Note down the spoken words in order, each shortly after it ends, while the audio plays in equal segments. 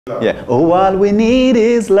Yeah. Oh, all we need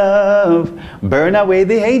is love. Burn away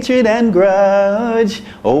the hatred and grudge.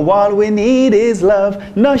 Oh, all we need is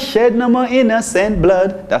love. No shed no more innocent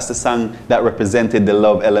blood. That's the song that represented the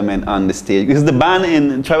love element on the stage. This is the band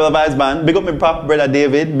in Tribal Vibes Band. Big up my pop brother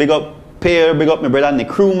David. Big up Pear. Big up my brother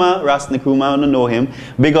Nkrumah. Ras Nkrumah, I don't know him.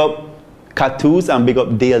 Big up Katoos and big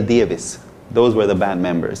up Dale Davis. Those were the band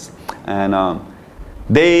members. And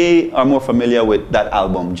they are more familiar with that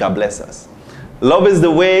album, Jah Bless Us. Love is the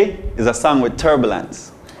Way is a song with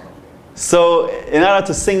turbulence. So in order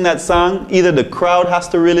to sing that song, either the crowd has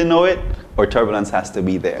to really know it or turbulence has to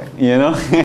be there, you know?